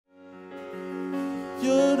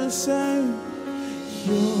the same.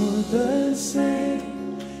 You're the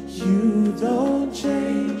same. You don't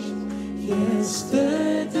change.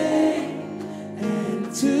 Yesterday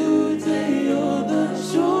and today, you're the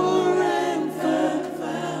sure and firm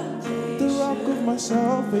foundation. The rock of my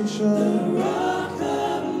salvation. The rock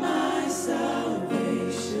of my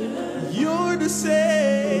salvation. You're the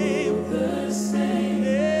same. You're the same.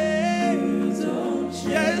 Yeah. You don't change.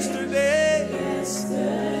 Yesterday.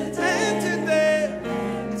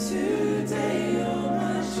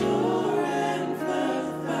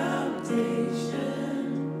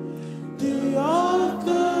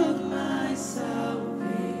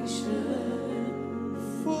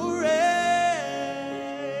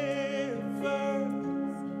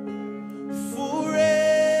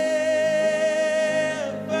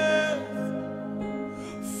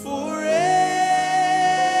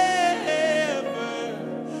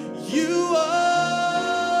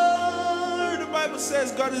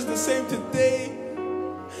 God is the same today,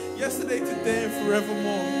 yesterday, today, and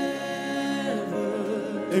forevermore.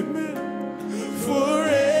 Amen.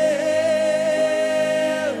 Forever,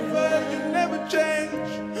 you never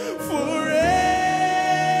change. Forever,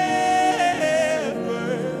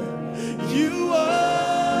 you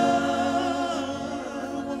are.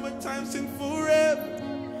 One more time, sing forever.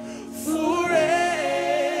 Forever.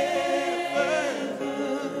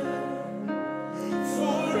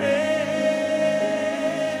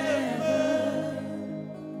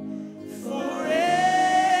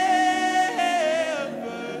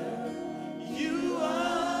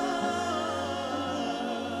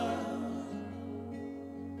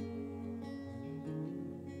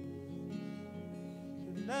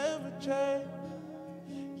 Change.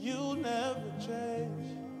 You'll never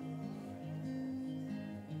change.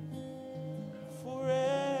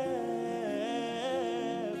 Forever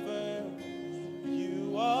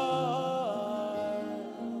you are.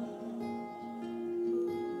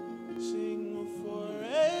 Sing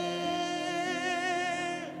forever.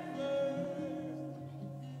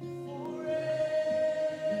 Forever.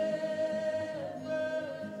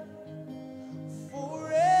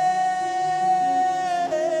 Forever.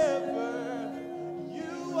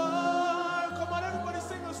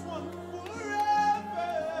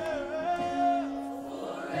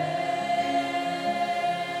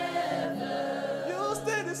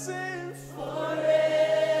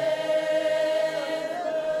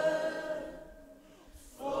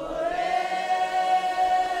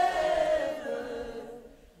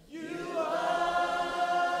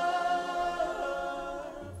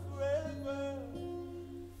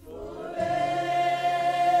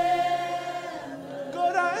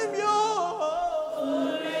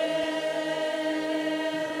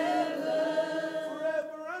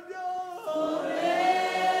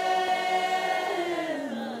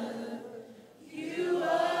 You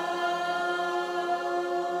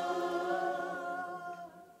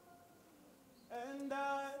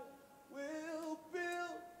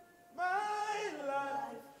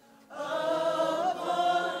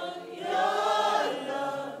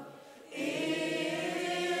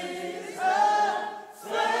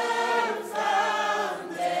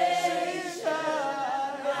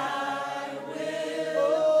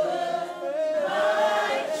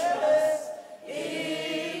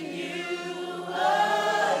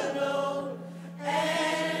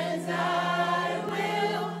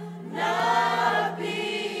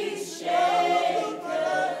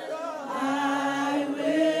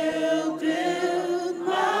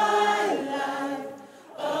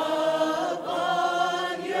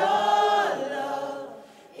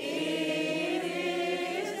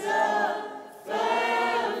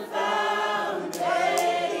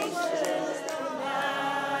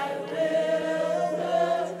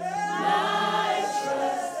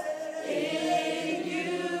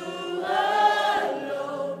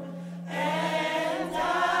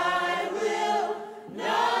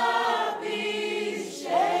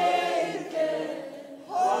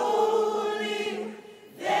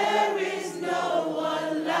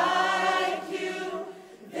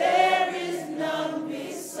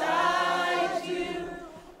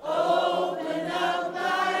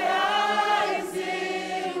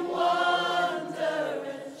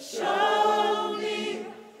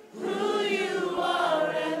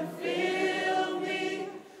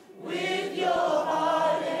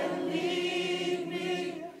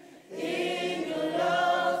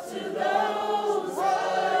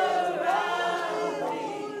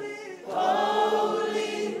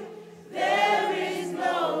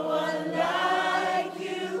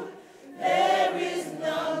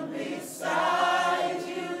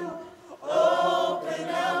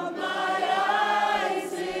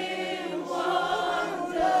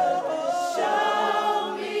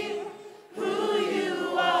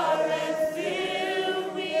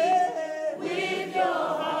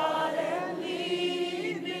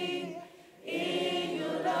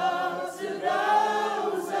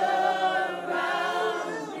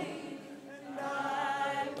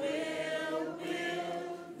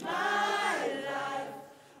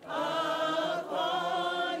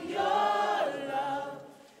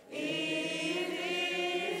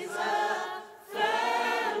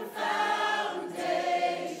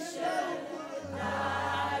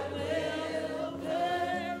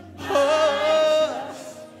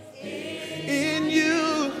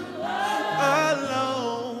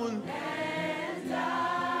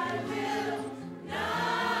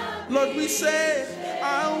Lord, we say,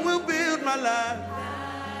 I will build my life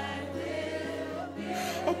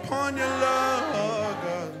upon your love,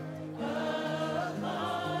 God.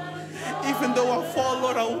 Even though I fall,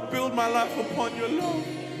 Lord, I will build my life upon your love.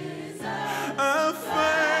 A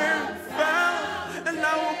firm found, and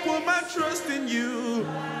I will put my trust in you.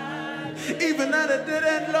 Even at a dead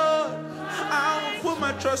end, Lord, I will put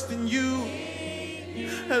my trust in you.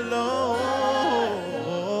 Hello.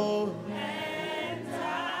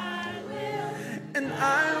 And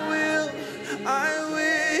I will.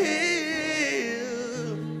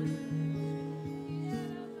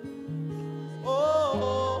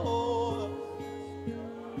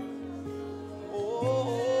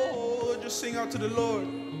 Oh, just sing out to the Lord.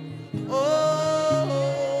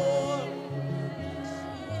 Oh,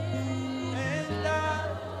 and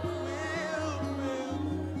I will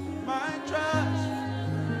build my trust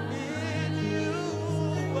in you.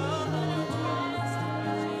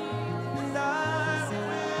 And I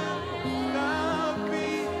will not be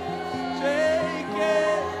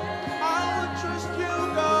shaken. I will trust you,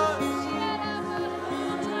 God.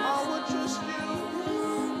 I will trust you.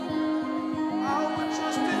 I will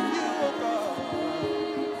trust in you, oh God.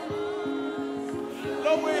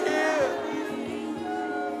 Lord, we're here.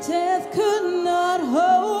 Death could not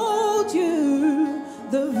hold you.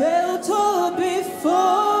 The veil tore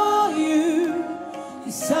before you.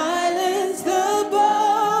 You silenced the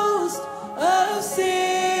boast of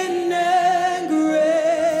sin and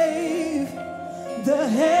grave. The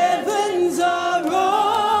heavens are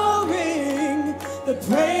roaring the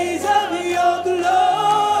praise of your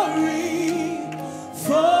glory.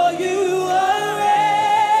 For you are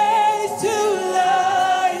raised to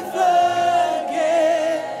life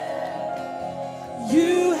again.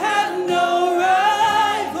 You have no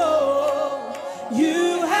rival.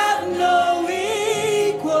 You have no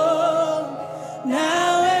equal.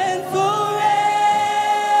 Now and forever,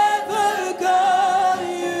 God,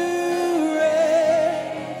 you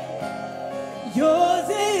reign. Yours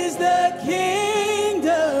is the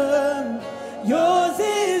kingdom. Yours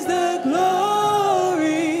is the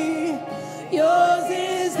glory. Yours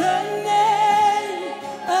is the name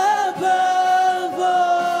above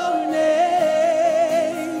all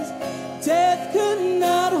names. Death could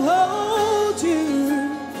not hold you.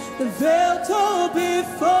 The veil tore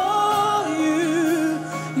before you.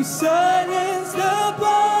 You silenced the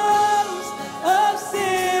boast of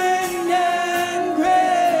sin and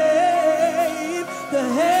grave. The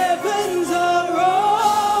heavens are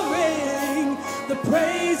roaring the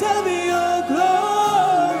praise of your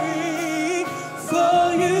glory.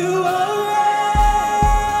 For you are raised.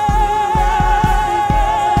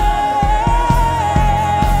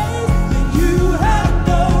 You have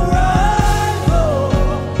no rival.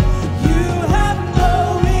 You have no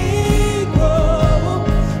equal.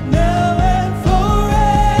 Now and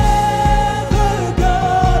forever,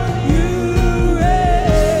 God, you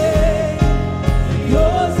reign.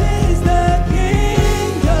 Yours is the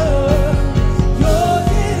kingdom. Yours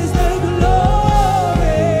is the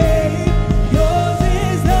glory. Yours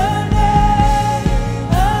is the name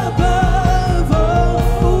above all.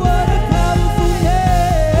 What a powerful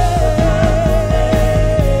name.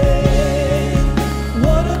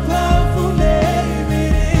 What a powerful name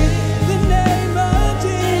it is. The name of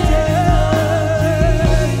Jesus.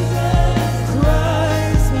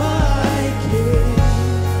 Christ my King.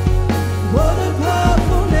 What a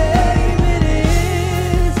powerful name it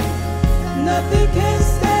is. Nothing can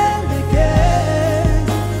stand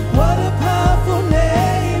against. What a powerful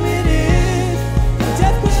name it is.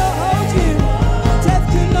 Death could not hold you. Death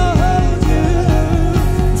could not hold you.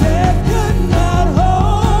 Death could not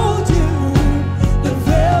hold you. The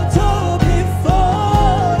veil tore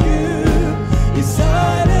before you. You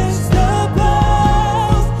silenced the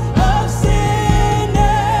boast of sin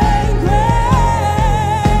and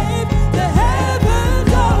grave. The heavens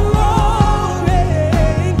are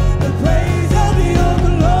roaring the praise of your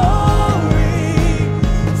glory.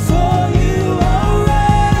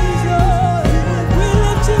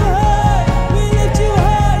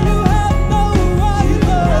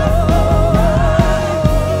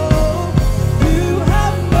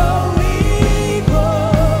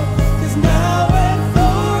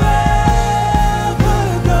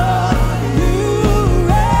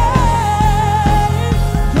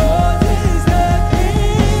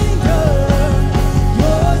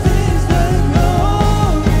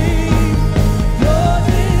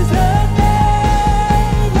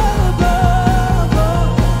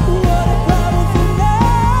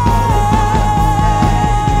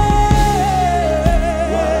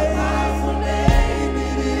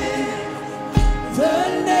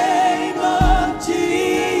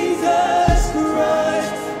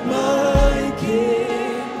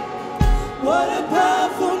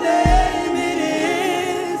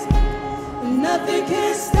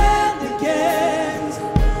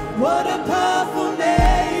 What a powerful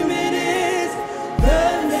name it is. The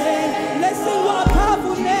name. Let's sing what a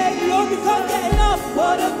powerful name. Lord, we can't get enough.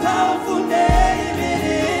 What a powerful name it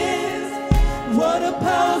is. What a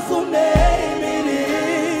powerful name it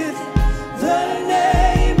is. The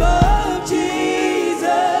name of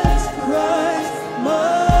Jesus Christ,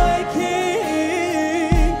 my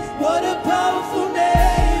King. What a powerful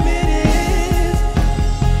name it is.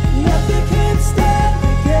 Nothing can stand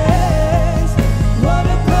against. What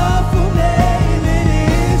a powerful name it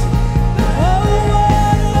is. Oh,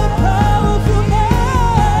 what a powerful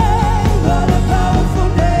name. What a powerful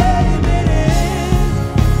name it is.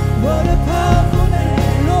 What a powerful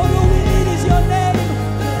name. Lord, all we need is your name.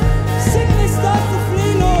 Sickness starts to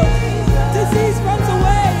flee, Lord. Disease runs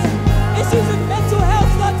away. Issues of mental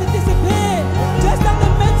health start to disappear. Just at the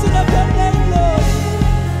mention of your name, Lord.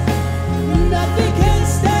 Nothing can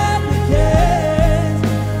stand against.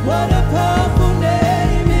 What a powerful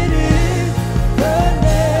name it is. The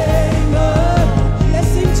name of. Let's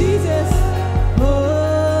sing Jesus.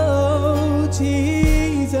 Oh,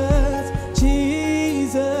 Jesus,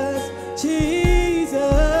 Jesus, Jesus,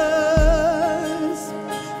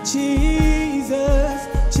 Jesus,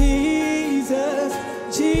 Jesus,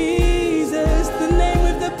 Jesus, the name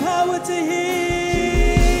with the power to heal.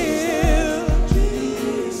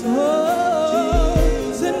 Oh,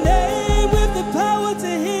 the name with the power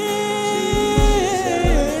to heal.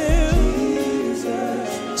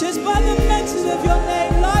 Just by the mention of your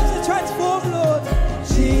name, lives are transformed, Lord.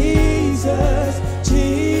 Jesus,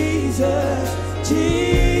 Jesus,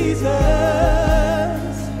 Jesus,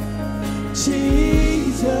 Jesus,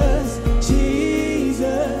 Jesus,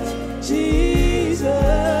 Jesus, Jesus,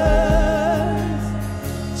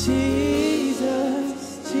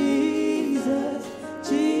 Jesus,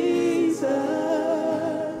 Jesus,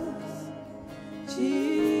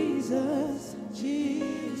 Jesus,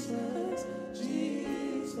 Jesus.